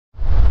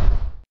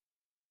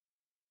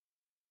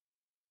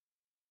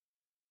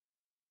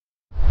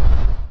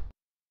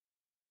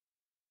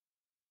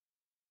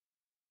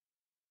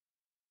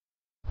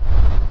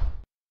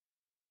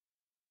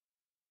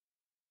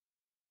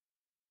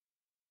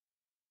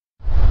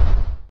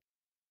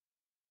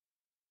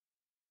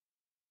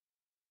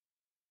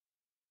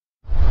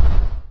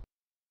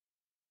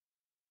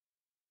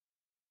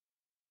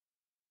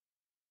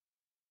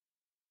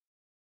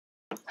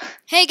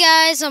Hey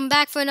guys, I'm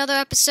back for another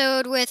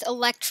episode with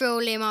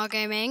ElectroLemur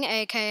Gaming,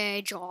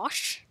 aka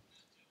Josh.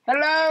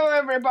 Hello,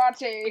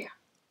 everybody.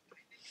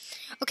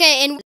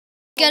 Okay, and it's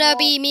gonna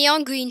be me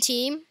on green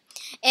team,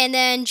 and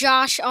then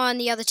Josh on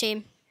the other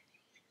team.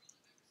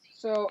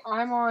 So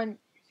I'm on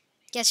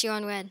Yes, you're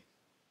on red.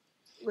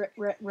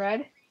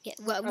 red. Yeah,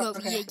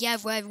 okay.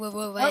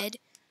 red.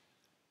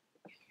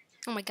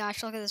 Oh my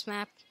gosh, look at this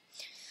map.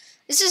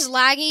 This is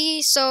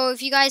laggy, so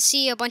if you guys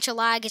see a bunch of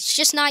lag, it's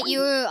just not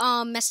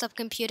your messed up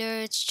computer.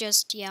 It's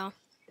just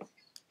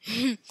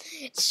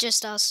it's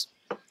just us.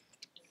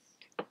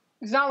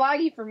 It's not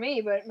laggy for me,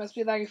 but it must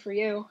be laggy for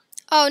you.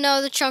 Oh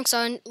no, the chunks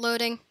aren't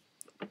loading.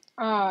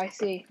 Oh, I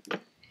see.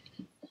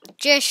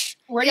 Jish,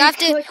 Where do you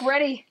click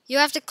ready? You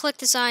have to click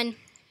the sign.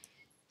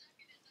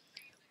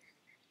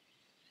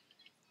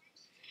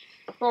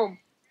 Boom.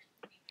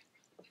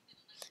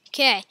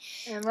 Okay,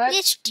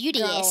 let's do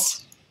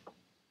this.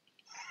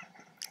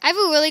 I have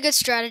a really good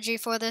strategy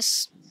for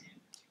this.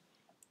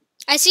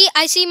 I see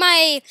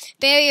my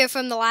barrier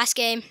from the last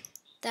game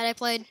that I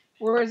played.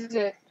 Where is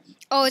it?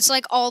 Oh, it's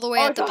like all the way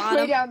at the bottom. It's all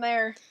the way down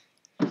there.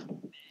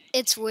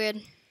 It's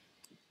weird.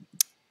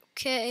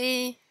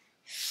 Okay.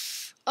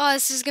 Oh,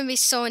 this is gonna be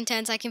so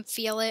intense. I can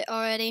feel it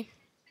already.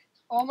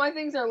 All my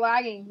things are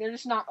lagging. They're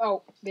just not.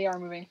 Oh, they are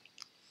moving.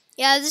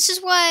 Yeah, this is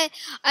why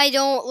I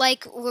don't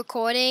like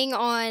recording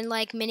on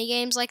like mini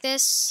games like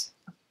this,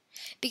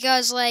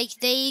 because like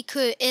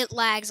it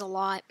lags a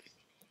lot.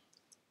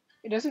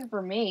 It doesn't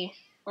for me.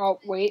 Oh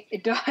wait,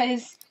 it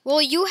does.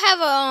 Well, you have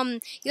a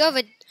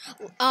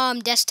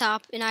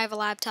desktop and I have a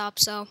laptop,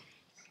 so.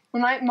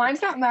 Well,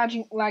 mine's not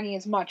lagging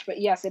as much,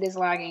 but yes, it is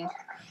lagging.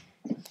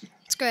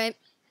 It's great.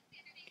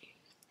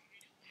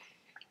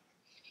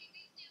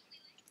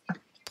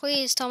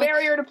 Please tell me.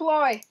 Barrier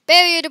deploy.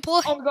 Barrier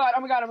deploy. Oh my god!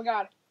 Oh my god! Oh my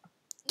god!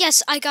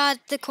 Yes, I got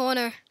the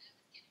corner.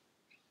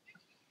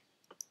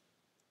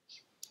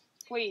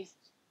 Please.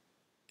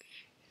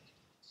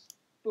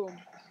 Boom.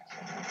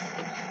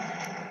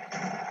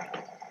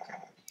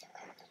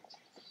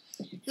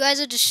 You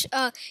guys are just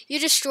you're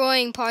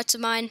destroying parts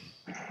of mine.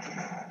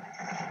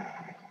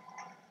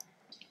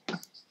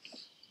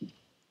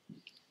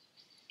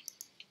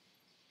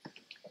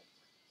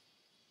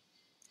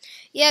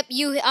 Yep,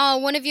 you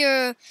one of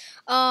your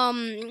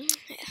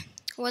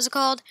what's it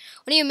called?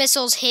 One of your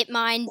missiles hit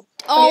mine.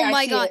 Oh yeah,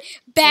 my god.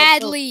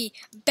 Badly,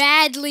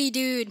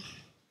 dude.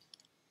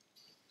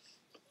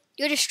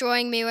 You're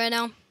destroying me right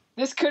now.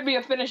 This could be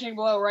a finishing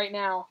blow right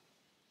now.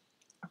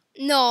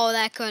 No,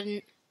 that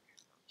couldn't.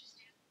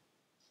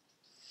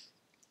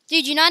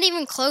 Dude, you're not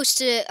even close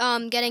to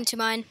getting to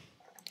mine.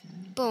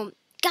 Boom.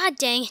 God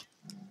dang it.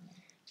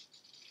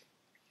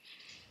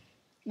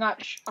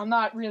 I'm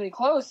not really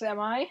close, am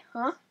I?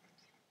 Huh?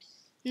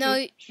 No.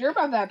 You're sure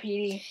about that,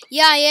 Petey?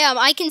 Yeah, I am.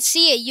 I can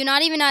see it. You're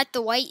not even at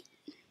the white.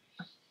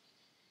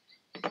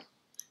 I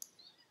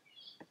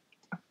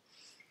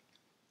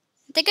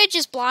think I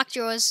just blocked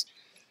yours.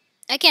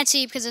 I can't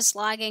see because it's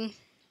lagging.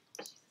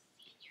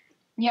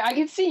 Yeah, I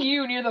can see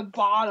you near the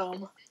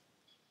bottom.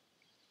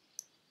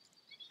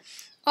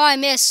 Oh, I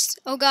missed.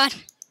 Oh, God.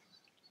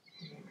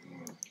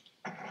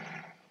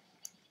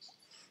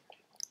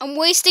 I'm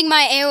wasting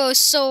my arrows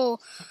so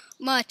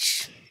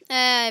much.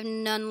 I have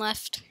none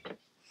left.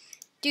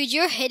 Dude,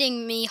 you're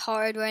hitting me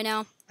hard right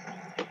now.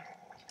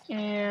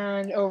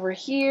 And over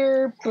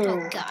here,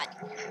 boom. Oh, God.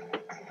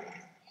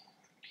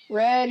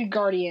 Red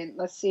Guardian.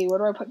 Let's see, where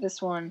do I put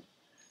this one?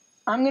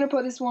 I'm going to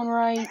put this one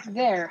right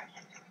there.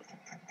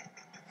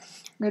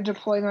 I'm going to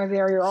deploy my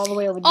barrier all the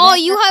way over there. Oh,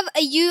 you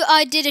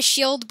did a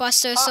shield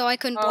buster, so I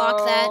couldn't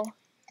block that.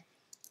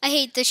 I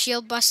hate the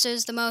shield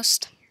busters the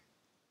most.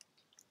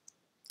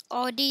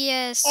 Oh,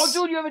 DS. Oh,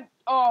 dude, you have a...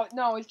 Oh,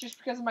 no, it's just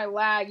because of my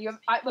lag.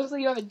 It looks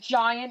like you have a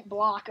giant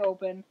block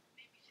open.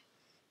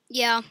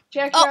 Yeah.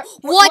 Check oh, out...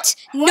 What?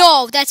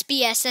 No, that's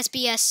BS. That's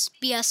BS.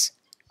 BS.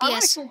 I'm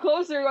going to come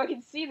closer so I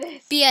can see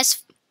this.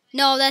 BS.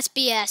 No, that's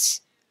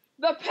BS.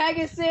 The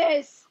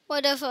Pegasus!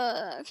 What the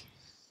fuck?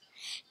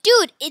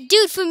 Dude,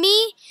 for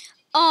me...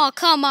 Oh,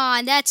 come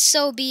on. That's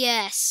so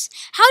BS.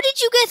 How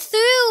did you get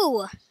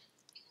through?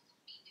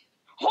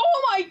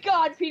 Oh my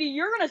god, Petey,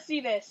 you're going to see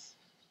this.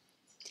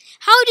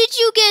 How did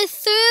you get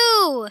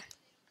through?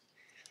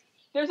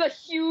 There's a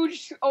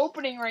huge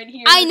opening right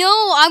here. I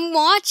know, I'm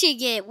watching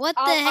it. What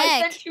the heck?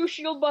 I sent 2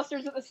 shield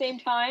busters at the same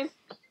time.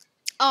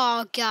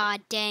 Oh,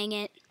 god dang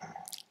it.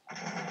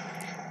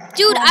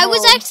 Dude, I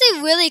was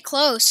actually really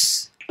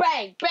close.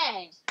 Bang,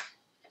 bang.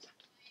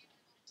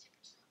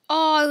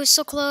 Oh, I was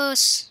so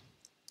close.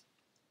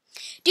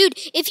 Dude,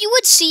 if you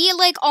would see,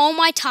 like, all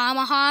my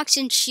tomahawks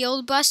and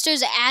shield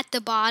busters at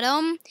the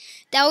bottom,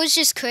 that was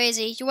just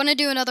crazy. You want to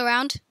do another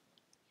round?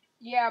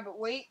 Yeah, but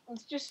wait.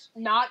 Let's just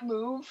not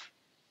move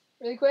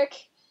really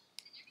quick.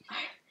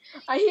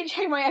 I need to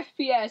check my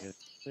FPS.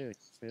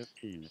 It's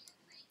 6:15.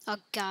 Oh,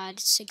 God,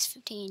 it's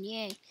 6:15.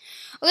 Yay.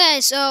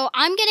 Okay, so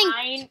I'm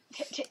getting...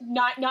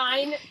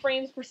 9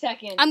 frames per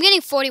second. I'm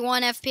getting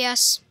 41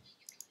 FPS.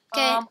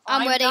 Okay,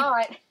 I'm ready.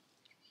 Not.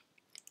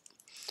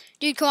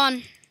 Dude, come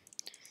on.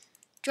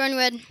 Join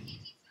red.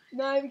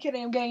 Not even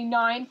kidding. I'm getting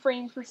 9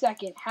 frames per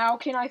second. How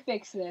can I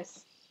fix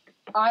this?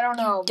 I don't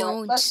know.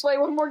 don't. But let's play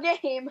one more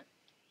game.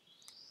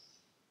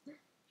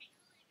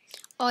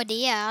 Oh,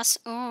 DS.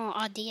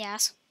 Oh,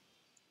 DS.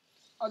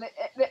 Oh,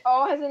 they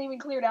all hasn't even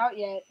cleared out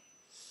yet.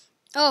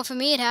 Oh, for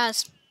me it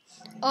has.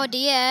 Oh,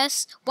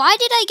 DS. Why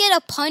did I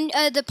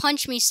get the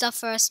punch me stuff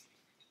first?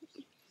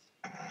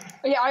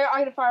 Oh, yeah, I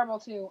had a fireball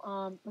too.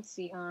 Let's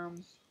see.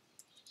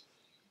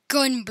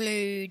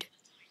 Gunblade.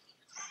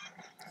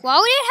 Why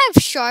would it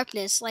have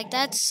sharpness? Like,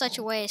 that's such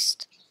a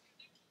waste.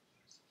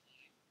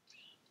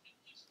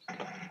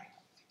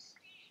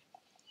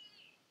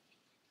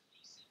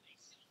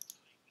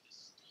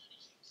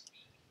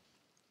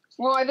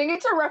 Well, I think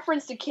it's a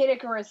reference to Kid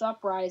Icarus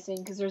Uprising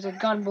because there's a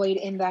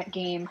gunblade in that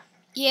game.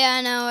 Yeah,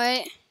 I know,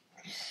 right?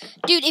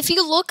 Dude, if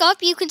you look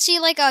up, you can see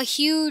like a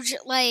huge,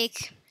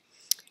 like,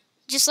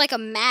 just like a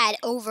mat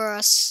over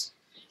us.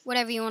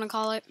 Whatever you want to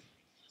call it.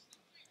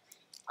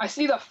 I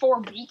see the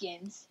 4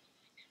 beacons.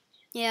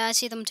 Yeah, I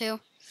see them too.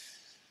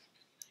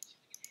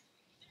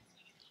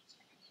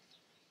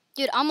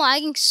 Dude, I'm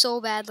lagging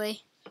so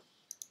badly.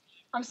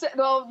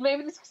 Well,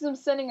 maybe it's because I'm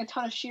sending a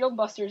ton of shield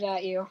busters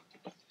at you.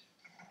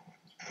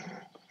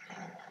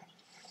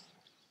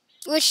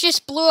 Which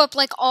just blew up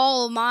like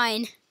all of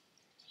mine.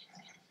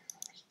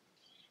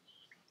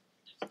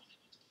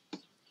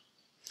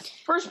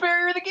 First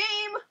barrier of the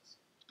game!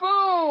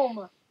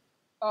 Boom!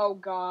 Oh,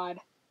 God.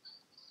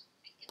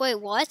 Wait,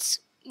 what?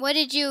 What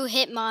did you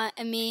hit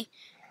me?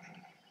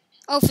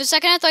 Oh, for a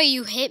second I thought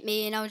you hit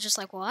me, and I was just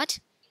like, what?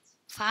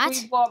 What?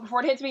 Please blow up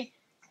before it hits me.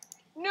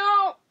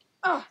 No!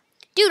 Ugh.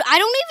 Dude, I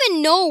don't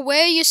even know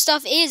where your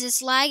stuff is.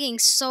 It's lagging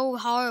so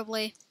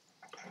horribly.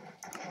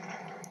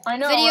 I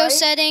know, Video right?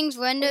 settings,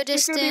 render It's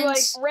distance, gonna be like,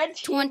 red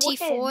team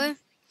 24. wins.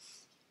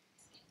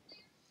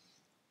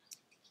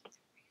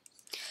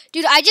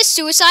 Dude, I just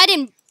suicide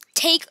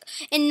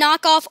and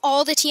knock off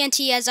all the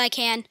TNT as I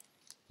can.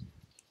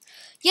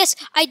 Yes,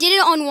 I did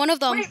it on one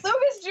of them. Wait,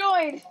 Lucas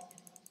joined!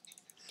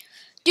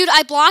 Dude,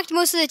 I blocked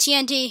most of the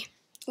TNT.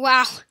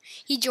 Wow,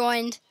 he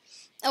joined.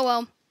 Oh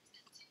well.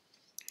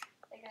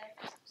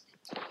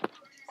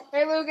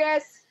 Hey,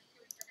 Lucas!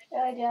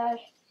 Hi, Josh.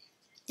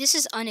 This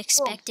is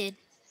unexpected.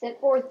 Set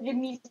forth the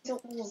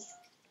measles.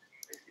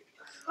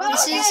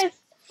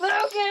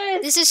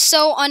 This is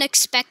so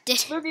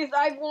unexpected. Lucas,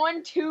 I've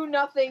won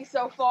 2-0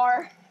 so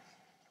far.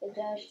 Hey,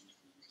 Josh.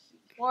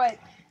 What?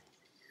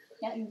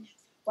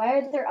 Why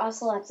are there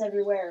ocelots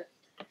everywhere?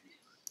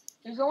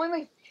 There's only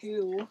like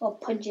 2. Oh,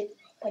 punch it.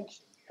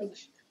 Punch.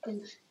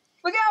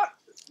 Look out!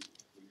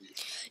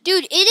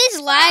 Dude, it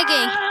is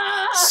lagging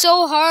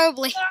so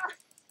horribly.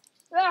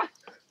 Ah.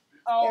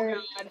 Oh,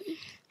 God.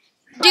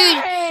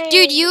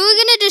 Dude, you're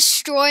gonna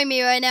destroy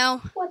me right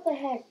now. What the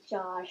heck,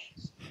 Josh?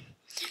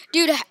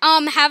 Dude, have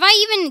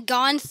I even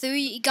gotten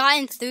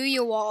through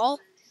your wall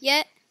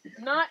yet?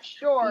 Not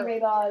sure.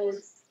 E-Rayball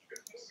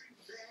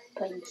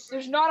punch.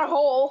 There's not a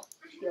hole,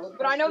 Shield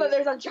but I know that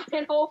busters. there's a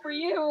giant hole for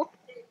you.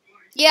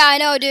 Yeah, I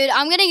know, dude.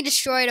 I'm getting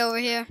destroyed over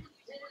here.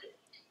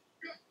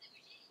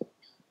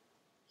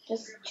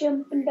 Just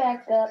jumping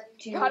back up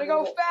to. Gotta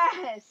go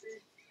fast.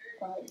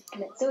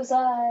 Commit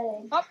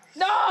suicide. Up.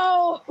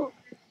 No!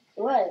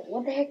 What?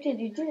 What the heck did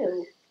you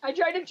do? I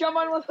tried to jump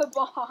on one of the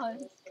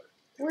bombs.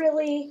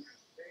 Really?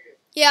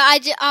 Yeah, I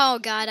did. Oh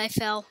God, I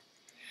fell.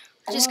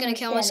 Just I gonna don't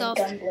kill myself.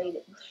 understand a gunblade.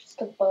 It's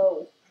just a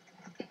bow.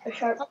 A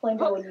sharp flame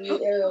bow when you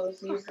use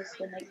arrows. Use this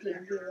when like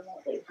PNG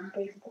remotely from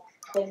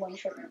flame one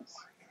sharpness.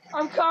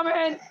 I'm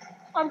coming.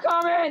 I'm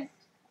coming.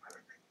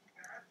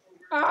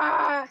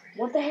 Ah!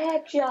 What the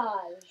heck,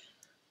 Josh?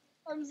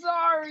 I'm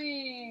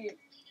sorry.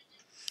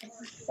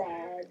 This is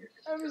sad.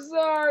 I'm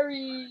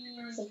sorry.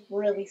 This is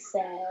really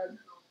sad.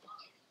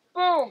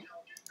 Boom.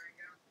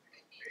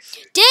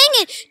 Dang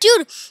it,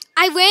 dude!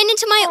 I ran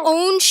into my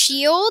own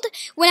shield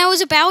when I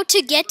was about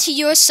to get to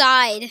your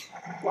side.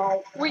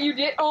 Well, Wait, you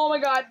did? Oh my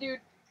God, dude.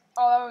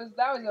 Oh,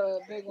 that was a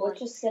big one. let's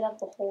just set up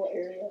the whole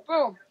area.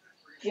 Boom.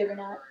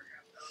 Juggernaut.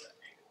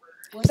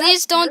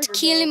 Please don't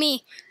kill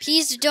me.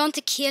 Please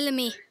don't kill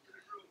me.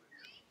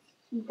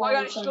 Oh, I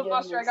got a shield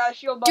buster. I got a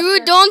shield buster.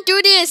 Dude, don't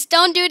do this.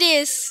 Don't do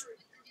this.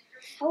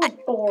 I was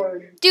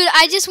bored. Dude,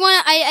 I just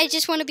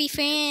wanna be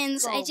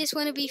friends. I just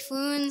wanna be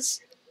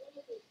friends.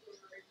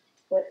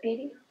 What,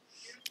 Petey?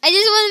 I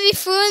just wanna be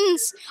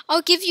friends.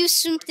 I'll give you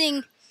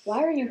something.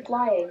 Why are you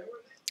flying?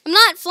 I'm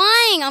not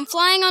flying. I'm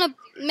flying on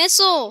a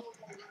missile.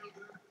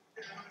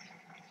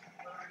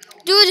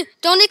 Dude,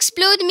 don't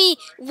explode me.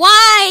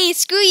 Why?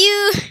 Screw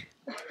you.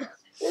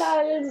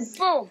 Lads.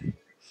 Boom.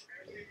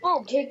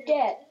 Boom. Take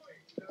that.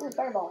 Ooh,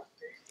 fireball.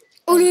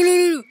 Oh, no, no,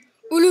 no, no.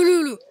 Oh, no,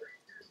 no, no.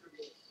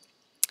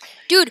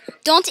 Dude,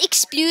 don't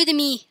explode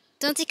me.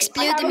 Don't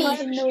explode I me. have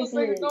a shield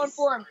thing going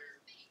for him.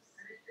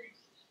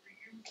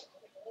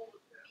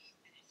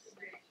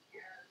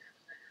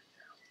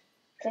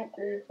 Can't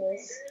believe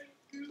this.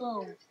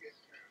 Boom.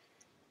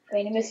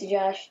 Going to miss you,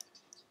 Josh.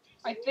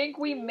 I think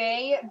we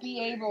may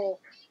be able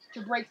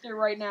to break through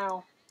right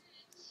now.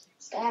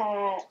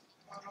 Stat.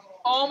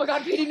 Oh my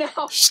God, Petey,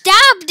 now.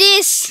 Stop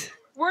this.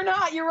 We're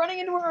not. You're running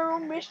into our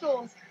own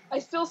missiles. I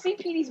still see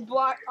Petey's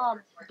block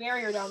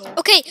barrier down there.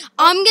 Okay,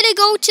 I'm gonna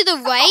go to the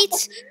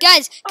right,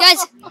 guys.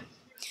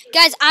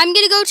 I'm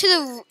gonna go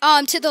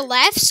to the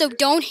left. So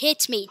don't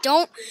hit me.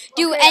 Don't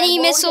do Okay, I any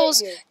won't missiles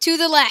hit you. to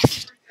the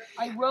left.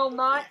 I will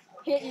not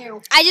hit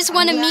you. I just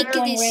want to I'm make just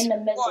throwing this.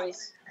 random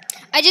missiles.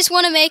 I just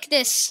want to make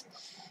this.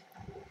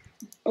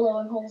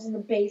 Blowing holes in the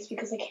base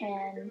because I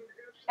can.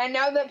 And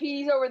now that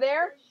Petey's over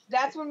there,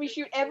 that's when we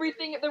shoot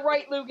everything at the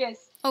right, Lucas.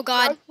 Oh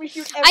God. That's when we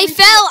shoot I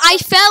everything I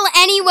fell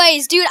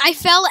anyways, dude. I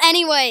fell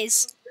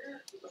anyways.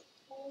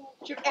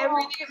 Shoot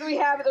everything that we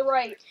have at the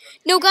right.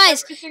 No,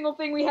 guys. Every single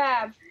thing we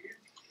have.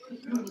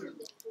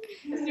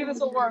 Let's see if this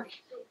will work.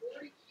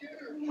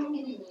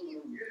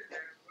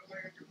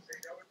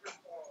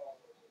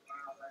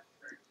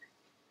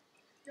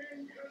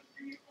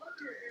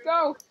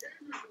 Go!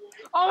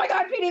 Oh my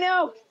God, Petey,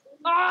 no!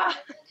 Ah!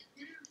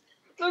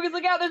 Lucas,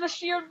 look out! There's a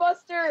shield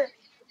buster.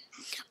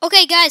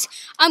 Okay, guys.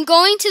 I'm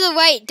going to the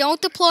right.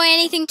 Don't deploy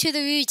anything to the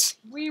root.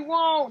 We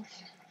won't.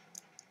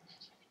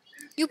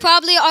 You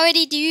probably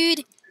already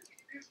did.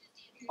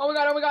 Oh my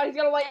God! Oh my God! He's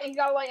got a lightning! He's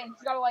got a lightning!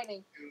 He's got a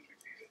lightning!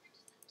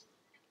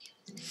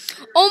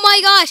 Oh my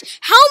gosh!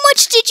 How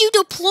much did you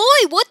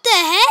deploy? What the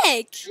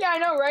heck? Yeah, I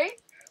know, right?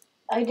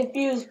 I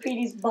defused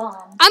Petey's bomb.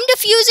 I'm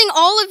defusing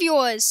all of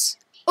yours.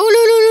 Oh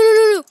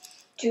no.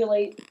 Too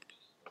late.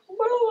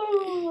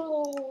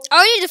 I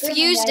already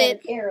defused I have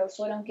it. an arrow,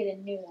 so I don't get a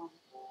new one.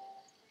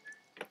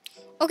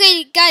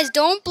 Okay, guys,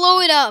 don't blow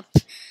it up.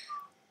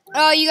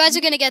 Oh, you guys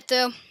are gonna get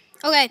through.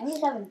 Okay, I'm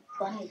just having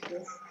fun with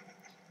this.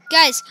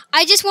 guys,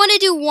 I just want to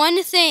do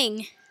one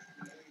thing.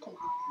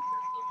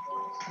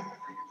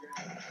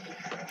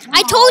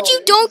 I told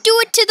you don't do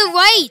it to the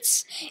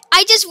right.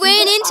 I just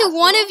ran into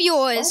one of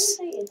yours.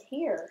 Why did it's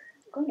here?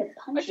 I'm going to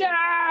punch it.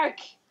 Attack!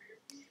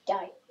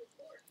 Die.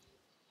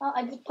 Oh,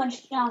 I just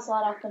punched an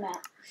ocelot off the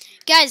map.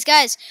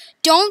 Guys,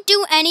 don't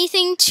do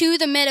anything to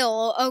the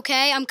middle,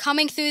 okay? I'm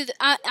coming through.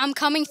 I'm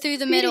coming through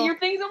the Petey, middle. your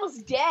thing's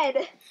almost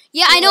dead.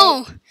 Yeah, I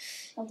know.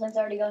 Something's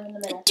already going in the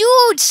middle.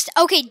 Dude,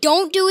 okay,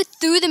 don't do it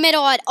through the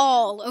middle at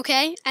all,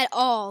 okay? At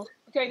all.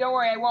 Okay, don't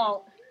worry, I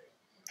won't.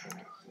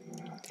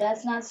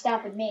 That's not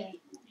stopping me.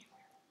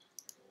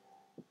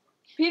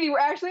 Petey, we're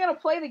actually gonna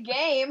play the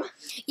game.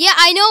 Yeah,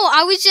 I know.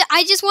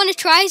 I just want to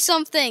try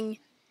something.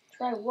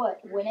 Try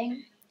what?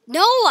 Winning?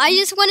 No, I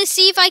just want to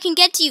see if I can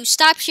get to you.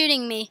 Stop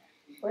shooting me.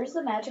 Where's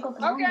the magical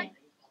pony? Okay.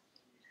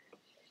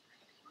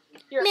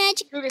 Here,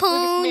 Magic Lucas,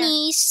 come here.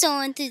 pony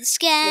soaring through the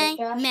sky. Yes,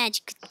 Josh?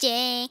 Magical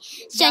day.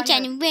 Down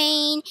Sunshine here. and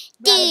rain.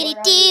 Down Dee here,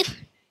 dee.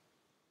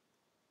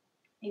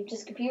 You've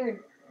disappeared.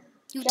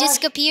 You Josh,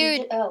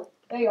 disappeared. oh,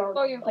 there you are.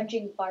 Oh, you-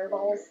 Punching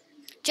fireballs.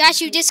 Josh,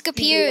 you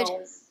disappeared.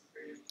 Fireballs.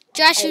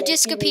 Josh, I you like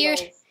disappeared.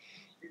 fireballs.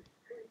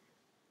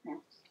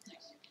 No.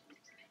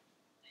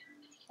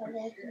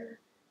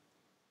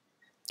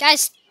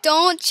 Guys,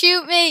 don't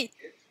shoot me.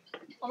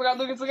 Oh my God,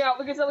 Lucas, look out!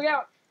 Lucas, look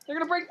out! They're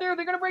gonna break through!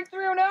 They're gonna break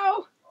through!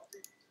 No!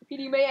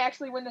 Petey may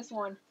actually win this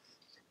one.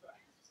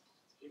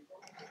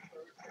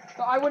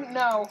 So I wouldn't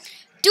know.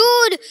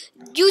 Dude,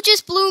 you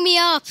just blew me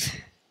up.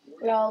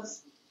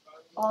 Lols.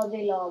 All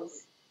day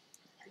lols.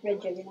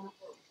 Red Juggernaut.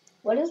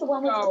 What is the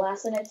one with No.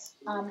 glass in it?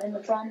 In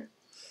the front?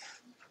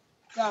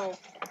 No.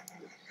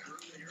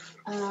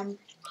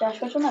 Josh,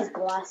 which one has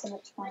glass in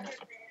its front?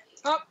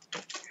 Oh,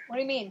 what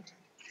do you mean?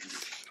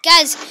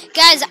 Guys,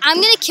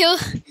 I'm gonna kill.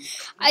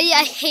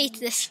 I hate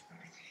this.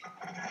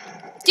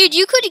 Dude,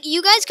 you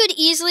guys could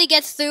easily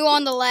get through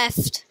on the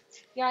left.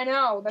 Yeah, I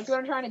know. That's what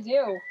I'm trying to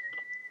do.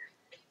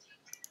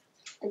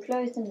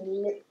 Deploy some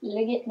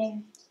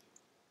lightning.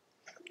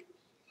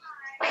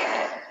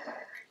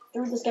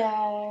 Through the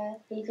sky,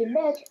 he's a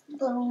magic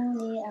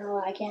pony.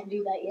 Oh, I can't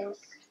do that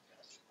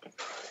yet.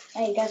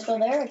 Hey, you guys still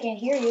there? I can't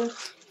hear you.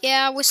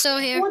 Yeah, we're still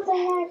here. What the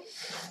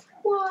heck?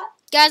 What?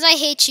 Guys, I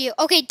hate you.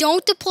 Okay,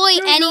 don't deploy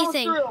Dude,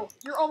 anything. You're almost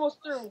through. You're almost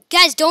through.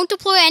 Guys, don't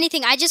deploy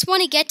anything. I just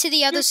want to get to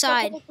the other There's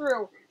side. A hole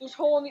through.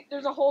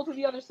 There's a hole to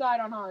the other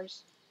side on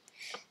ours.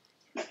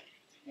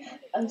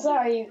 I'm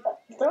sorry,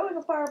 throwing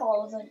a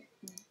fireball isn't,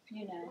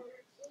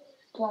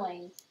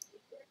 blowing.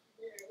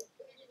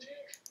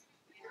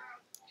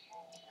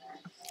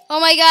 Oh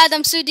my God,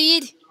 I'm so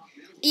dead.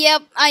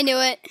 Yep, I knew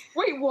it.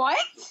 Wait, what?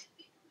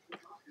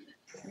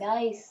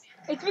 Nice.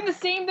 It's been the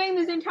same thing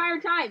this entire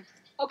time.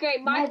 Okay,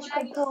 my Magical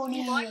flag is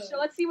pony. too much, so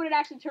let's see what it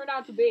actually turned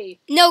out to be.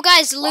 No,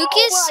 guys, Lucas.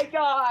 Oh my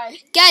God!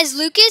 Guys,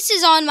 Lucas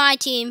is on my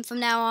team from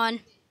now on.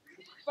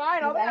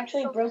 Fine, I'll We've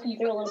actually broken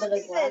through a little bit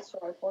of glass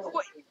for our portal.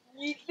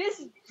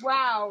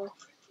 Wow.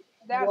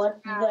 That's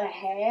What bad. the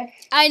heck?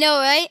 I know,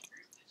 right?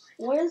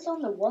 What is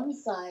on the one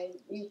side?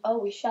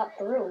 We shot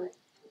through.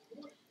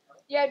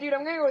 Yeah, dude,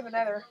 I'm gonna go with the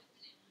nether.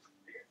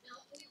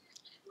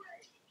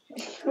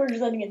 We're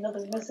sending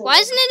another missile. Why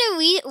isn't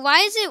it Why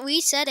is it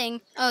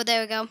resetting? Oh,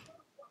 there we go.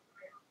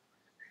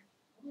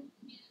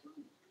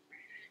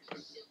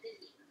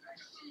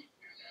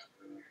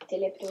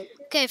 Teleport.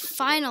 Okay,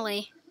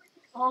 finally.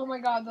 Oh my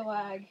God, the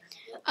lag.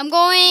 I'm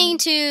going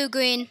to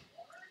green.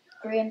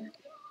 Green.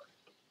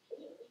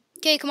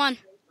 Okay, come on.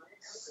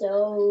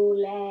 So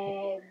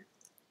lag.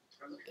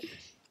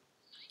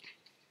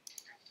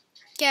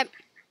 Yep.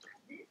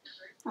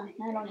 Oh,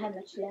 I don't have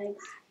much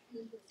legs.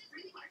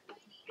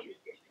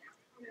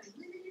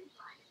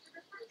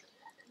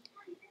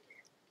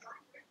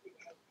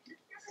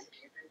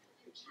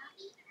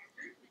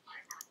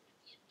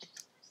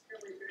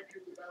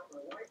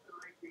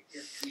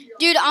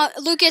 Dude,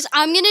 Lucas,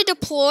 I'm gonna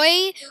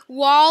deploy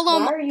while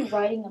Why are you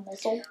riding a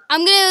missile?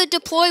 I'm gonna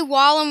deploy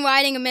while I'm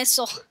riding a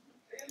missile.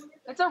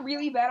 That's a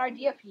really bad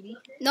idea, Petey.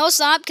 No, it's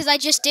not, because I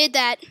just did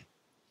that.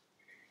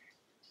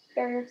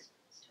 Fair.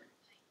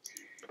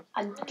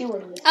 I'm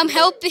doing this. I'm because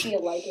helping. I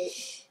feel like it.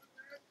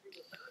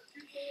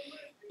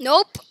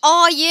 Nope.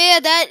 Oh yeah,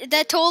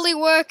 that totally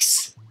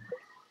works.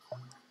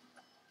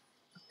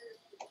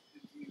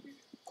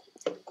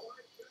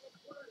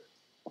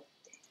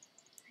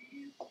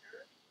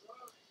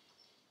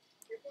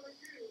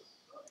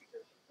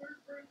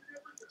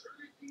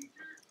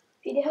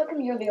 Peter, how come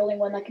you're the only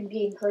one that can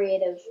be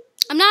creative?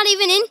 I'm not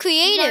even in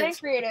He's not in creative.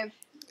 creative.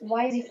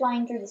 Why is he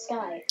flying through the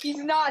sky? He's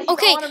not. He's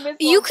Okay, on a missile.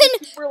 you can.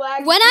 It's super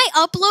laggy. When I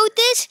upload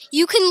this,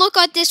 you can look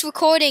at this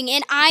recording,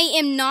 and I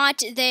am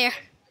not there.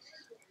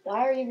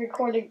 Why are you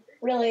recording?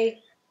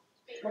 Really?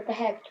 What the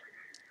heck?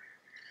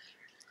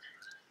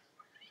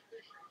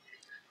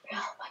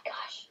 Oh my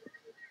gosh.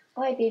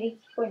 Alright, baby.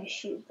 We're going to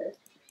shoot this.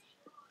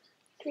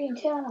 3 and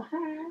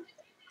 2.5.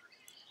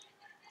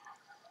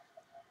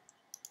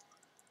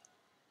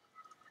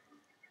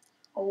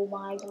 Oh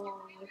my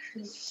gosh.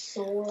 This is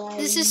so loud.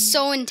 This is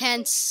so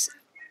intense.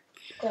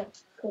 Gotta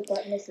put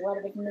that missile out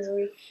of its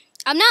misery.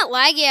 I'm not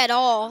laggy at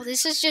all.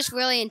 This is just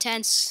really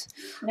intense.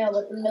 No,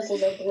 but the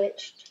missiles are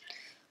glitched.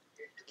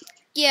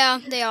 Yeah,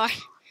 they are.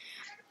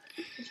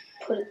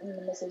 Put it in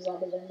the missiles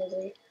out of their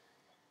misery.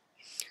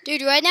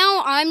 Dude, right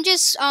now I'm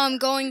just I'm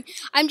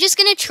just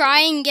gonna try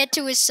and get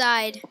to his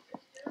side.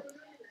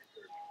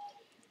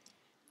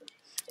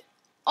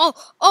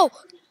 Oh,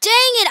 dang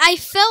it, I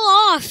fell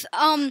off.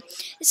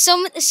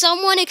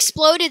 Someone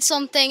exploded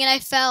something and I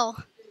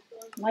fell.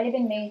 Might have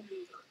been me.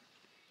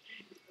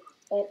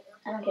 But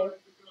I don't care.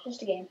 It's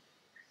just a game.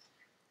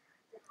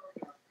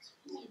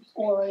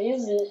 Or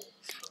is it?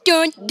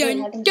 Dun What dun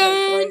happens when I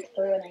dun. break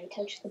through and I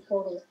touch the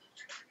portal?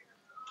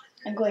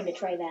 I'm going to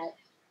try that.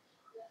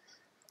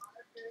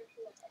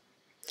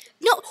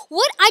 No,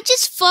 what? I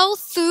just fell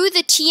through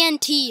the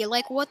TNT.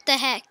 Like, what the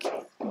heck?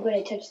 I'm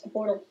going to touch the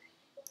portal.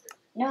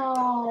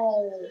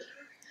 No!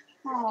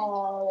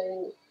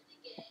 No!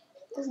 It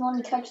doesn't let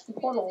me touch the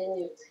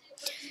portal.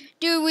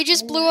 Dude, we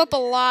just blew up a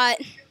lot.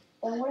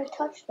 I want to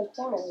touch the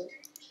portal.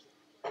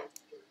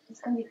 It's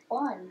going to be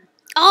fun.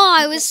 Oh,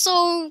 I was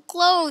so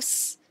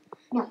close.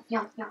 No.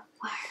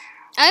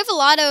 I have a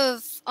lot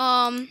of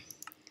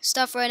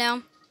stuff right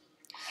now.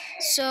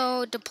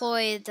 So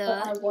deploy But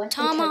I the want to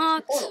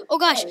tomahawk. touch the portal. Oh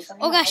gosh, Guys, I'm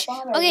oh gonna gosh,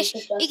 hop on oh or gosh, is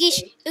this just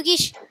oogish, me?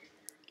 oogish.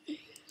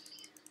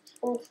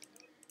 Oh.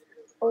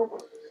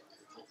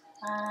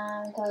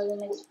 I'm causing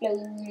an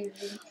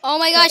explosion. Oh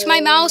my gosh, my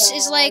mouse is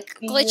Because like I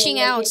feel glitching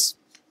like out.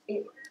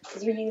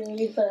 It's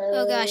really fun.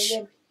 Oh gosh.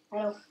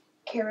 I don't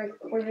care if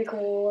we're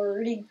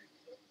recording.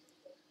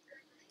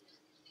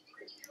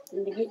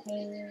 Do to get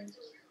me.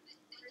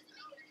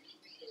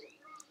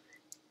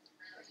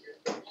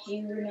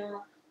 Do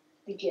not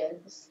the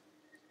jugs.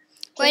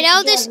 Right Take now,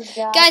 the this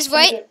jugs, guys, take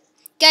right, it.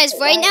 guys,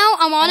 right Right. now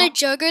I'm on a Uh-huh.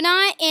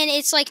 juggernaut and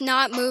it's like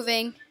not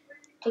moving.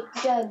 Take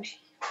the jugs.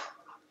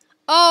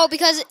 Oh,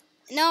 because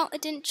no,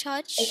 it didn't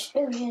touch.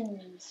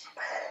 Explosions.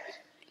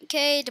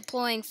 Okay,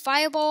 deploying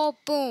fireball.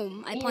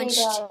 Boom, I punched.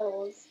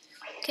 Needles.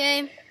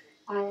 Okay,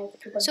 I have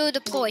to punch so the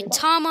deploy needle.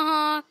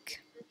 tomahawk.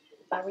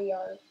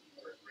 Barrier.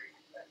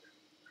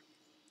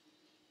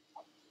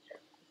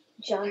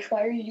 Josh,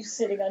 why are you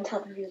sitting on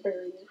top of your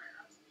barrier?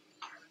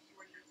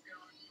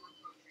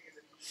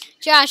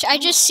 Josh, I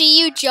just see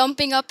you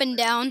jumping up and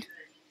down.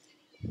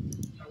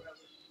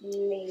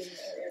 Later.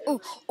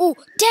 Oh,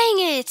 dang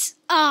it!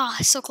 Ah,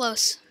 so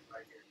close.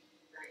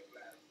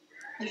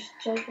 There's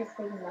just a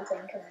thing nothing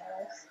coming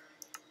at us.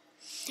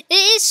 It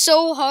is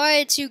so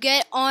hard to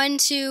get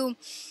onto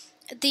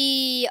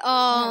the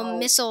No.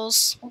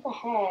 missiles. What the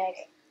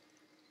heck?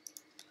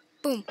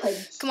 Boom.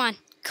 Punch.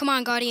 Come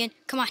on, Guardian.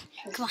 Come on.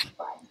 That's Come on.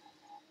 fun.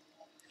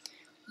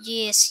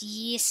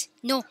 Yes.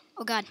 No.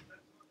 Oh God.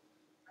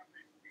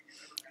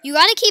 You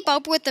gotta keep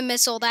up with the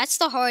missile. That's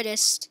the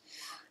hardest.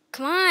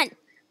 Come on.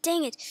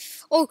 Dang it.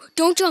 Oh,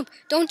 don't jump.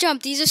 Don't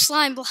jump. These are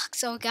slime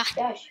blocks. Oh God.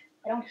 Josh,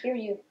 I don't hear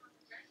you.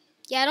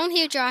 Yeah, I don't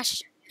hear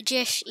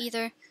Jish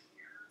either.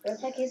 Where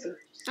the heck is he?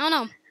 I don't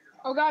know.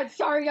 Oh God,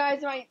 sorry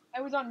guys, I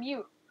was on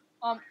mute.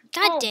 God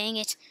oh, dang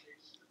it.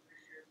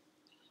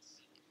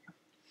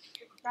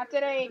 not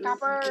today,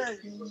 copper.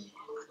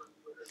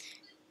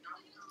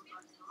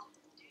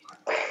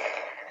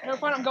 No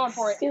fun. I'm going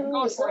for it. I'm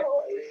going for it.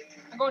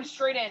 I'm going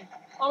straight in.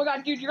 Oh my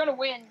God, dude, you're gonna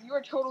win. You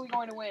are totally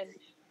going to win.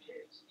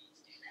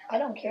 I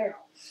don't care.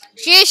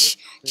 Jish,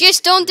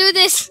 don't do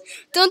this.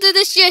 Don't do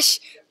this, Jish.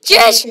 What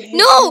Jish, is he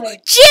no, doing?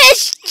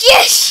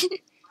 Jish.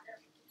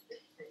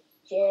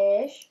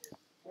 Josh,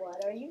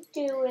 what are you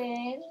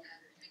doing?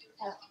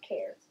 I don't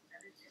care.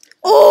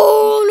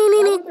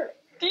 Oh, no. Over.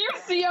 Do you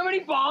see how many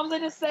bombs I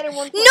just set in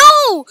one place?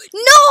 No!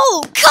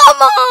 No!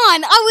 Come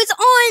on! I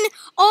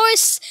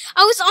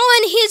was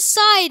on his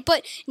side,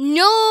 but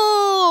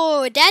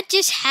no! That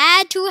just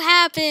had to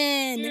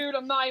happen. Dude,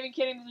 I'm not even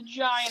kidding. There's a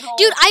giant hole.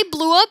 Dude, I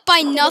blew up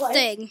by What?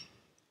 nothing.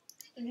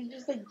 Did you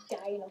just like die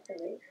in a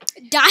hole?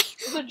 Die?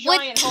 There's a What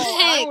giant the hole.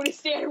 And I heck? want to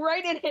stand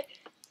right in it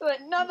so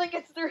that nothing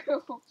gets through.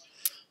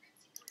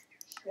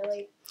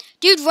 Really?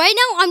 Dude, right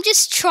now I'm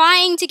just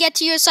trying to get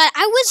to your side.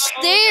 I was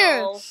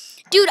there. No.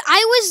 Dude,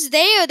 I was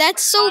there.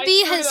 That's so I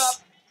screwed BS.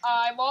 up.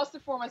 I lost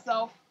it for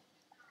myself.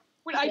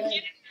 Wait, I did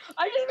it.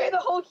 I just made the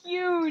hole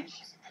huge.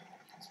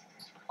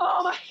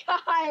 Oh my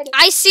god.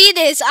 I see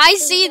this. I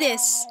see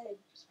this.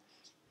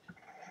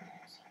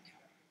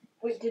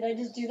 Wait, did I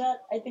just do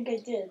that? I think I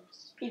did.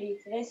 Petey,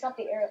 did I stop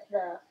the air?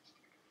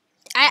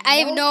 I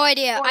have no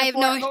idea. I have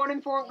no idea. Going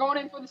in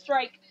for the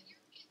strike.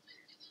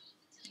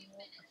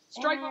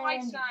 Strike my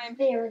lights And time.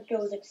 there it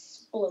goes,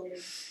 exploding.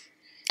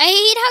 I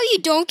hate how you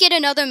don't get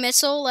another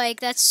missile. Like,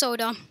 that's so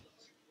dumb.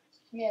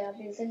 Yeah,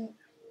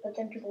 but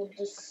then people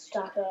just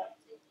stock up.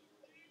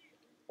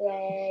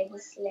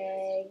 Legs.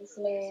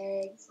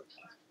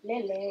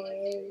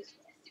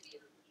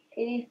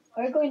 Petey,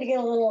 we're going to get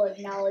a little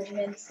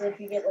acknowledgement if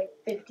you get like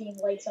 15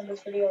 likes on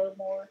this video or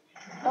more.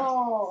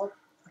 Oh,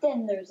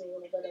 then there's a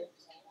little bit of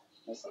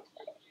missile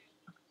fire.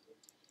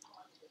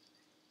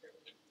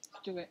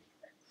 Do it.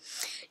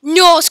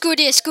 No, screw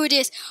this. Screw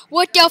this.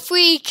 What the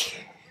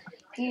freak?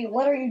 Petey,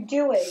 what are you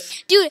doing?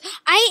 Dude,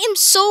 I am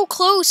so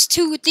close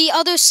to the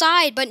other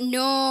side, but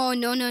no. I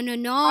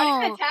didn't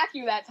attack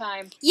you that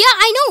time. Yeah,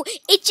 I know.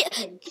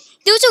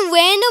 There was a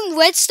random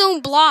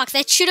redstone block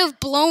that should have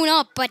blown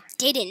up, but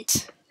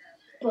didn't.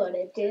 But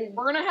it did.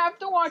 We're gonna have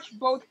to watch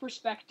both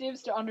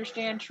perspectives to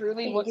understand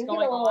truly Petey, what's you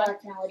going get a little on.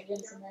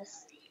 acknowledgements in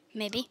this.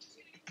 Maybe.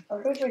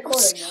 Or who's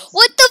recording this?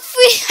 What the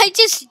freak? I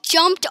just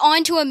jumped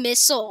onto a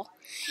missile,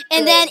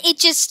 and then I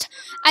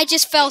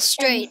just fell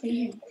straight.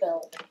 You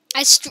fell.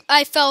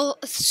 I fell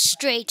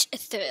straight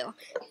through.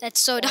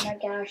 That's so Oh dumb. my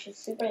gosh, it's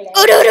super late.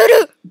 Oh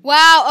no!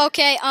 Wow.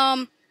 Okay.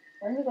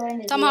 When we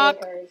going to Tomahawk.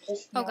 do like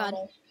just Oh, God.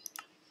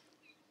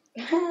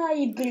 normal.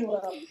 You blew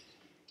up.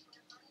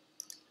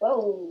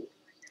 Whoa.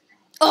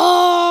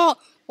 Oh,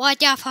 what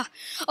the fuck?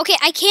 Okay,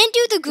 I can't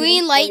do the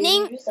green What did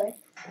lightning. you say?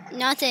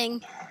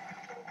 Nothing.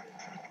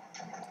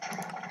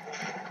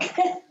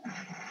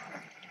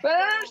 But I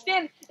don't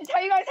understand. It's how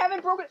you guys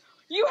haven't broken.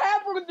 You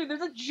have broken through.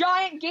 There's a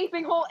giant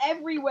gaping hole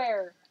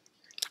everywhere.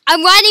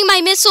 I'm riding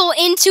my missile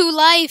into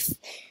life.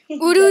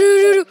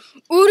 Ooh-doo-doo-doo-doo.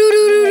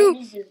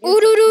 Ooh-doo-doo-doo-doo.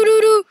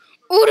 Ooh-doo-doo-doo-doo.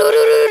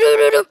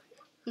 Ooh-doo-doo-doo-doo-doo.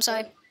 I'm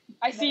sorry.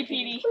 I see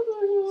Petey,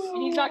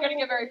 and he's not gonna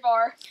get very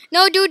far.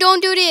 No, dude,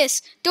 don't do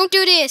this. Don't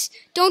do this.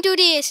 Don't do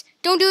this.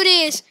 Don't do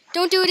this.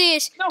 Don't do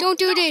this. No, Don't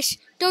do no. this.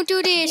 Don't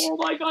do this. Oh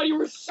my god, you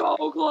were so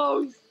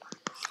close.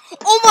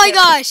 Oh my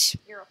gosh.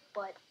 You're a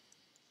butt.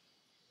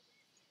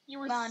 You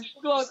were Come on.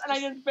 so close, and I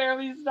just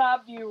barely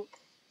stopped you.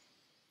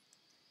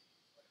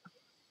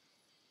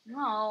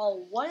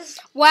 No, what is...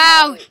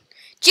 Wow.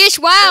 Jish,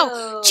 wow.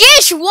 Oh.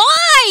 Jish,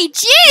 why?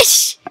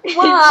 Jish.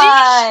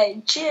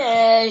 Why?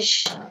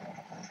 Jish.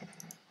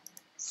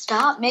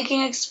 Stop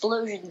making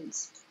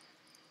explosions.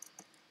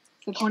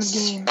 The point of the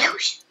game.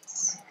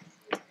 Explosions.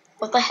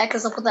 What the heck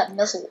is up with that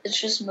missile? It's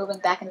just moving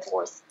back and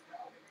forth.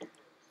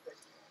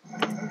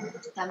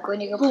 I'm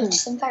going to go punch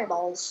some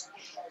fireballs.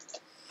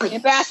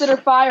 Ambassador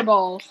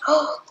fireballs.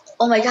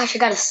 Oh my gosh, I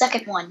got a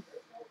second one.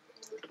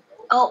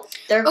 Oh,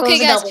 there goes Okay, a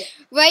guys. double.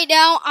 Right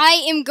now,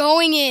 I am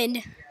going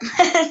in.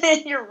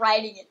 You're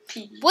riding it,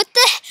 Petey. What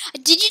the?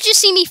 Did you just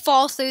see me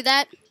fall through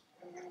that?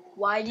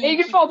 Why do Hey, you you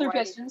can keep fall through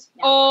riding- pistons.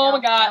 No, Oh no,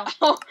 my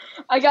god.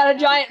 I got a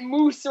giant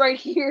moose right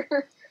here.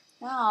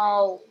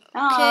 No.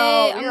 No,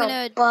 Okay, I'm you're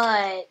gonna a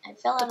butt. I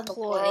fell out of the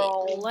Deploy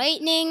world.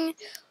 lightning.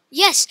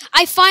 Yes,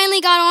 I finally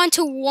got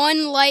onto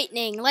one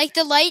lightning. Like,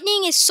 the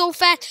lightning is so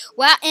fast.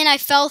 Wow, and I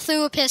fell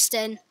through a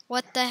piston.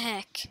 What the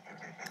heck?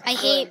 I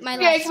hate my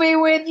life. Take me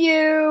with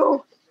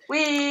you.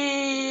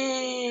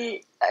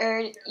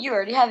 You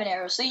already have an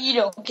arrow, so you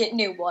don't get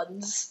new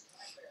ones.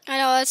 I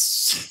know,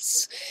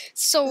 that's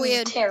so This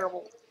weird. is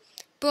terrible.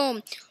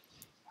 Boom.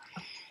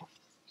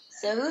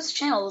 So whose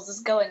channel is this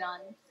going on?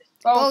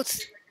 Both.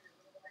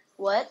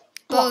 What?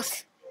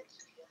 Both.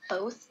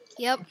 Both?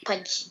 Yep.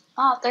 Punch.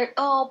 Oh,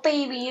 oh,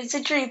 baby, it's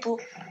a triple.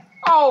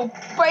 Oh,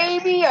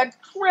 baby, a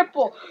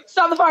triple.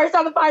 Stop the fire,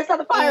 stop the fire, stop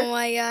the fire. Oh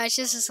my gosh,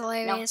 this is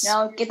hilarious.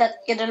 No, get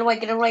it away.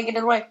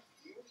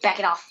 Back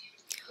it off.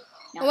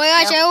 No, Oh my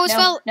gosh, no, I always no,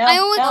 felt. no, I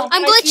always. no.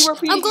 I'm I see where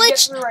glitched. Petey I'm can get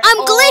glitched. through right I'm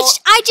now. glitched.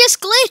 I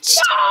just glitched.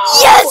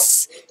 No!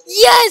 Yes.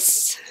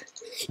 Yes.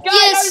 God,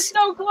 I was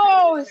so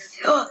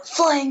close.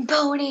 Flying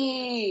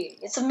pony!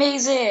 It's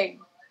amazing.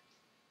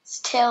 Its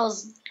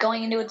tail's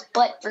going into its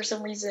butt for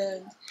some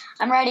reason.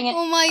 I'm riding it.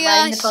 Oh my I'm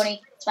riding the gosh. pony.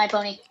 It's my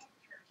pony.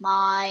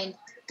 Mine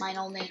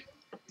only.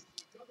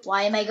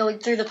 Why am I going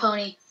through the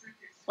pony?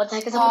 What the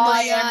heck is up with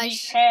my this? I am the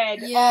gosh. head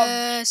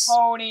Yes. of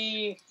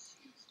pony.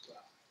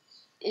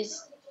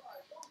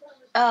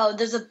 Oh,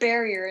 there's a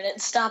barrier and it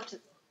stopped.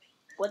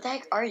 What the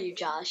heck are you,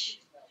 Josh?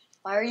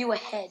 Why are you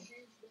ahead?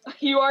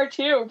 You are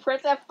too.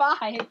 Press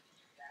F5.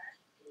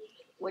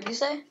 What'd you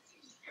say?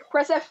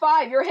 Press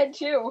F5. You're ahead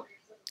too.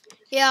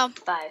 Yeah,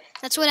 5.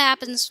 that's what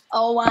happens.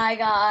 Oh my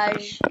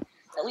gosh.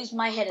 At least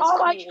my head is Oh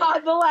cool. my god,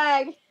 the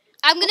lag.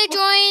 I'm gonna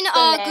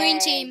join green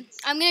Legs. team.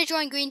 I'm gonna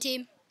join green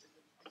team.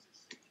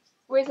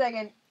 Wait a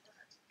second.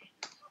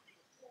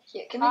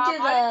 Here, can we do I'm the...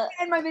 gonna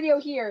end my video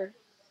here.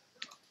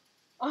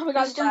 Oh my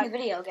god, Who's doing the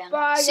video again?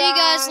 Bye, See you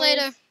guys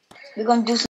later. We're going to do some